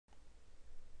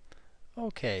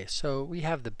Okay, so we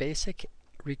have the basic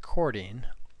recording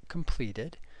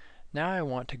completed. Now I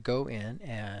want to go in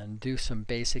and do some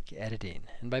basic editing.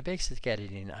 And by basic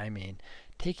editing, I mean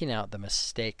taking out the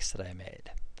mistakes that I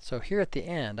made. So here at the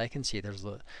end, I can see there's a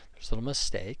little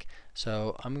mistake.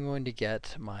 So I'm going to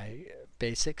get my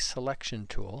basic selection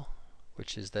tool,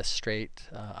 which is the straight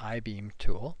I-beam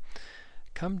tool,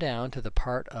 come down to the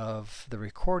part of the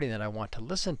recording that I want to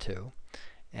listen to,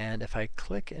 and if I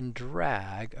click and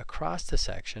drag across the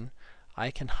section,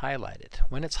 I can highlight it.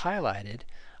 When it's highlighted,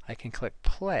 I can click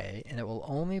play, and it will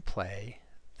only play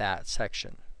that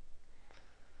section.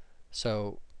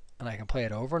 So, and I can play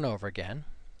it over and over again.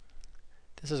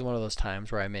 This is one of those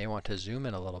times where I may want to zoom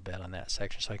in a little bit on that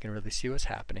section so I can really see what's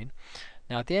happening.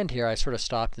 Now at the end here, I sort of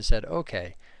stopped and said,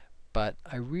 okay, but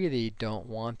I really don't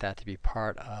want that to be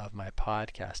part of my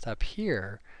podcast. Up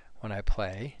here, when I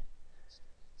play,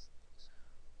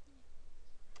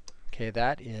 okay,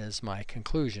 that is my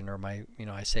conclusion, or my,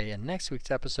 I say in next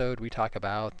week's episode we talk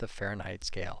about the Fahrenheit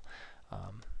scale.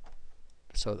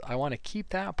 So I want to keep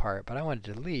that part, but I want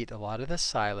to delete a lot of the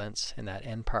silence in that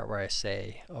end part where I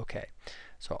say, okay.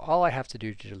 So all I have to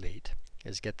do to delete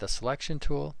is get the selection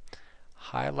tool,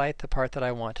 highlight the part that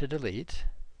I want to delete,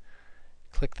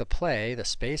 click the play, the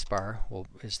space bar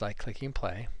is like clicking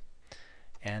play,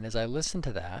 and as I listen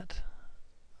to that,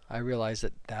 I realize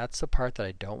that that's the part that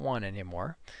I don't want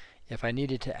anymore. If I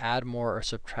needed to add more or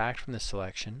subtract from the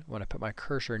selection, when I put my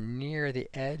cursor near the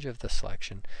edge of the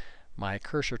selection, my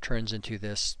cursor turns into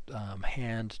this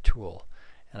hand tool,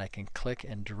 and I can click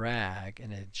and drag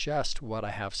and adjust what I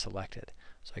have selected.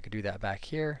 So I could do that back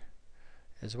here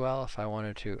as well if I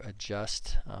wanted to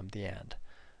adjust the end.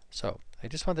 So I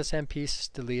just want this end piece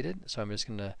deleted, so I'm just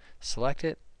going to select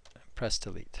it and press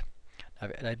delete.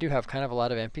 And I do have kind of a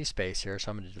lot of empty space here,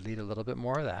 so I'm going to delete a little bit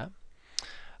more of that.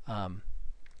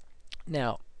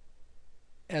 Now,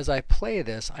 as I play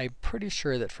this, I'm pretty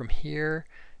sure that from here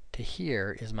to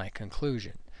here is my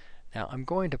conclusion. Now, I'm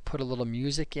going to put a little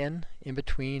music in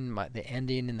between the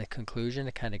ending and the conclusion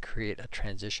to kind of create a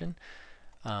transition.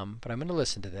 But I'm going to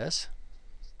listen to this.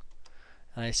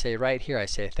 And I say right here, I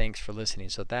say thanks for listening.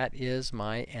 So that is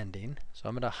my ending. So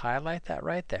I'm going to highlight that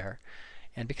right there.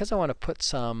 And because I want to put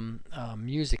some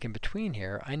music in between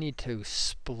here, I need to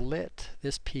split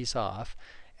this piece off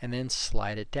and then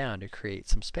slide it down to create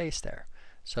some space there.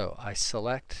 So I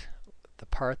select the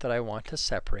part that I want to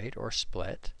separate or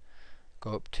split,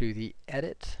 go up to the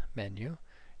Edit menu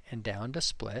and down to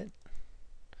Split.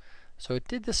 So it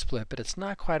did the split, but it's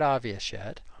not quite obvious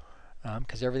yet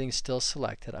because everything's still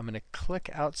selected. I'm going to click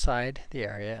outside the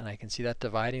area, and I can see that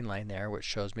dividing line there, which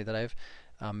shows me that I've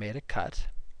made a cut.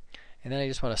 And then I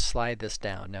just want to slide this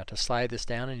down. Now to slide this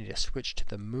down, I need to switch to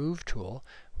the Move tool,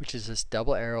 which is this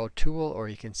double arrow tool, or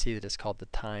you can see that it's called the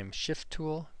Time Shift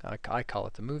tool. I call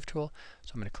it the Move tool.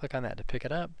 So I'm going to click on that to pick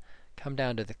it up, come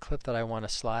down to the clip that I want to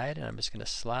slide, and I'm just going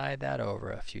to slide that over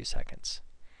a few seconds.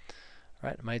 All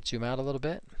right, I might zoom out a little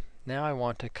bit. Now I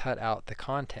want to cut out the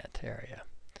content area.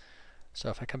 So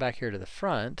if I come back here to the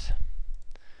front,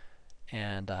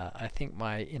 and I think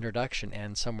my introduction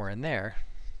ends somewhere in there.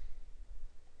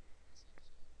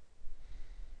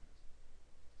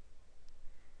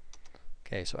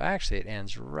 Okay, so actually it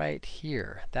ends right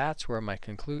here. That's where my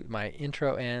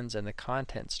intro ends and the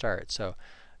content starts. So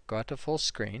go out to full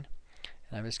screen,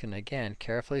 and I'm just going to again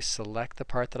carefully select the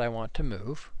part that I want to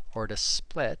move or to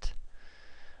split,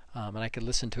 and I could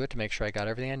listen to it to make sure I got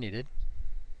everything I needed.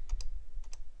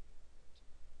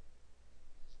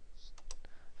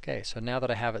 Okay, so now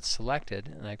that I have it selected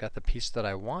and I've got the piece that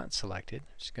I want selected,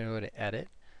 I'm just going to go to Edit,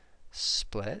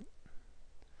 Split,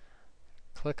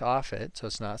 click off it so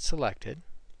it's not selected,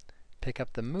 pick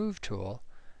up the Move tool,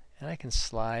 and I can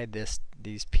slide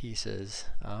these pieces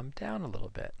down a little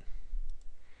bit.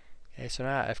 Okay, so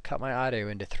now I've cut my audio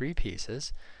into 3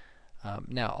 pieces.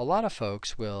 Now a lot of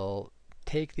folks will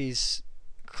take these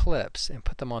clips and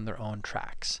put them on their own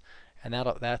tracks, and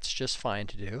that's just fine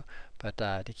to do. But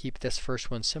to keep this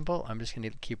first one simple, I'm just going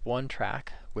to keep one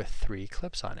track with 3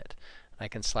 clips on it. I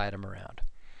can slide them around.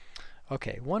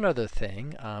 Okay, one other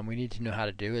thing we need to know how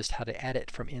to do is how to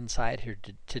edit from inside here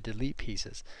to delete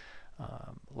pieces.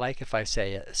 Like if I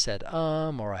said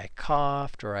or I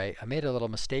coughed, or I made a little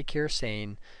mistake here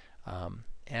saying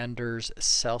Anders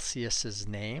Celsius's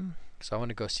name. So I want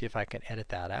to go see if I can edit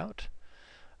that out.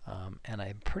 And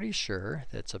I'm pretty sure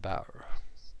that's about...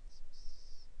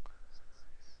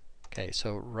 Okay,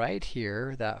 so right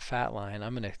here, that fat line,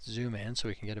 I'm going to zoom in so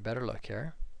we can get a better look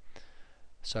here.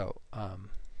 So now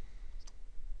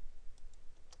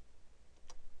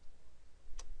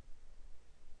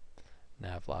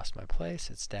I've lost my place.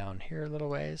 It's down here a little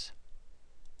ways.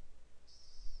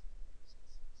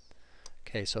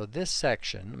 Okay, so this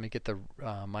section, let me get the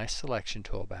my selection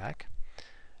tool back.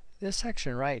 This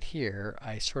section right here,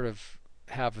 I sort of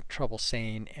have trouble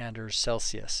saying Anders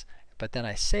Celsius, but then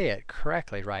I say it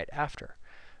correctly right after.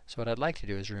 So what I'd like to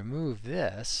do is remove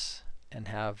this and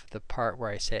have the part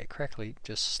where I say it correctly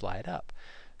just slide up.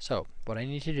 So what I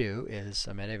need to do is,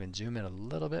 I might even zoom in a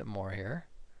little bit more here.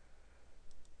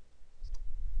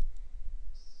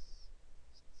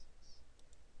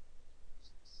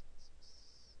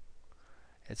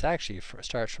 It's actually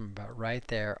starts from about right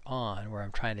there on where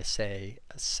I'm trying to say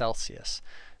Celsius.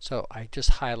 So I just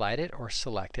highlight it or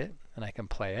select it and I can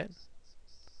play it.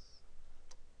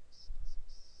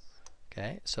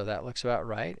 Okay, so that looks about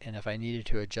right, and if I needed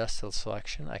to adjust the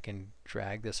selection, I can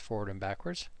drag this forward and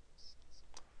backwards.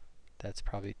 That's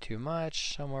probably too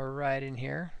much, somewhere right in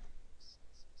here.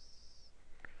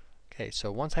 Okay, so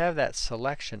once I have that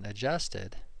selection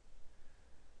adjusted,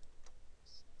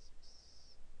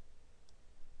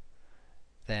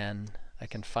 then I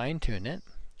can fine-tune it,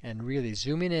 and really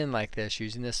zooming in like this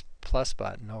using this plus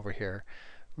button over here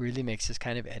really makes this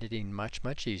kind of editing much,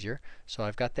 much easier. So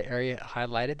I've got the area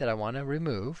highlighted that I want to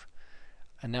remove,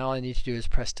 and now all I need to do is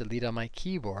press delete on my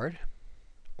keyboard,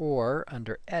 or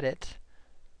under edit,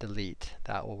 delete.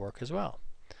 That will work as well.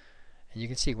 And you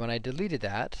can see when I deleted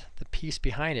that, the piece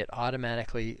behind it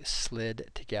automatically slid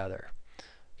together.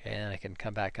 Okay, and I can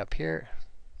come back up here,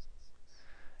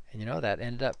 and you know, that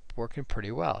ended up working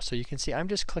pretty well. So you can see I'm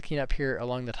just clicking up here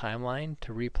along the timeline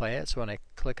to replay it. So when I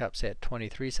click up, say at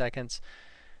 23 seconds,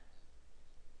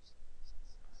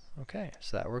 okay,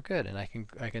 so that worked good. And I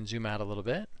can zoom out a little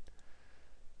bit.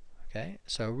 Okay,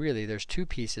 so really there's two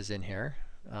pieces in here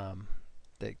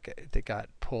that got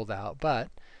pulled out, but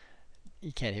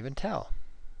you can't even tell.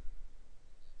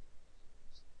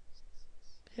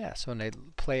 Yeah, so when I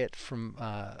play it from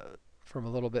a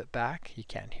little bit back, you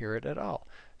can't hear it at all.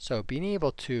 So being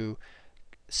able to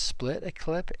split a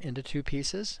clip into two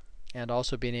pieces, and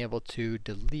also being able to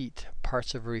delete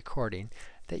parts of a recording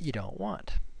that you don't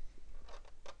want.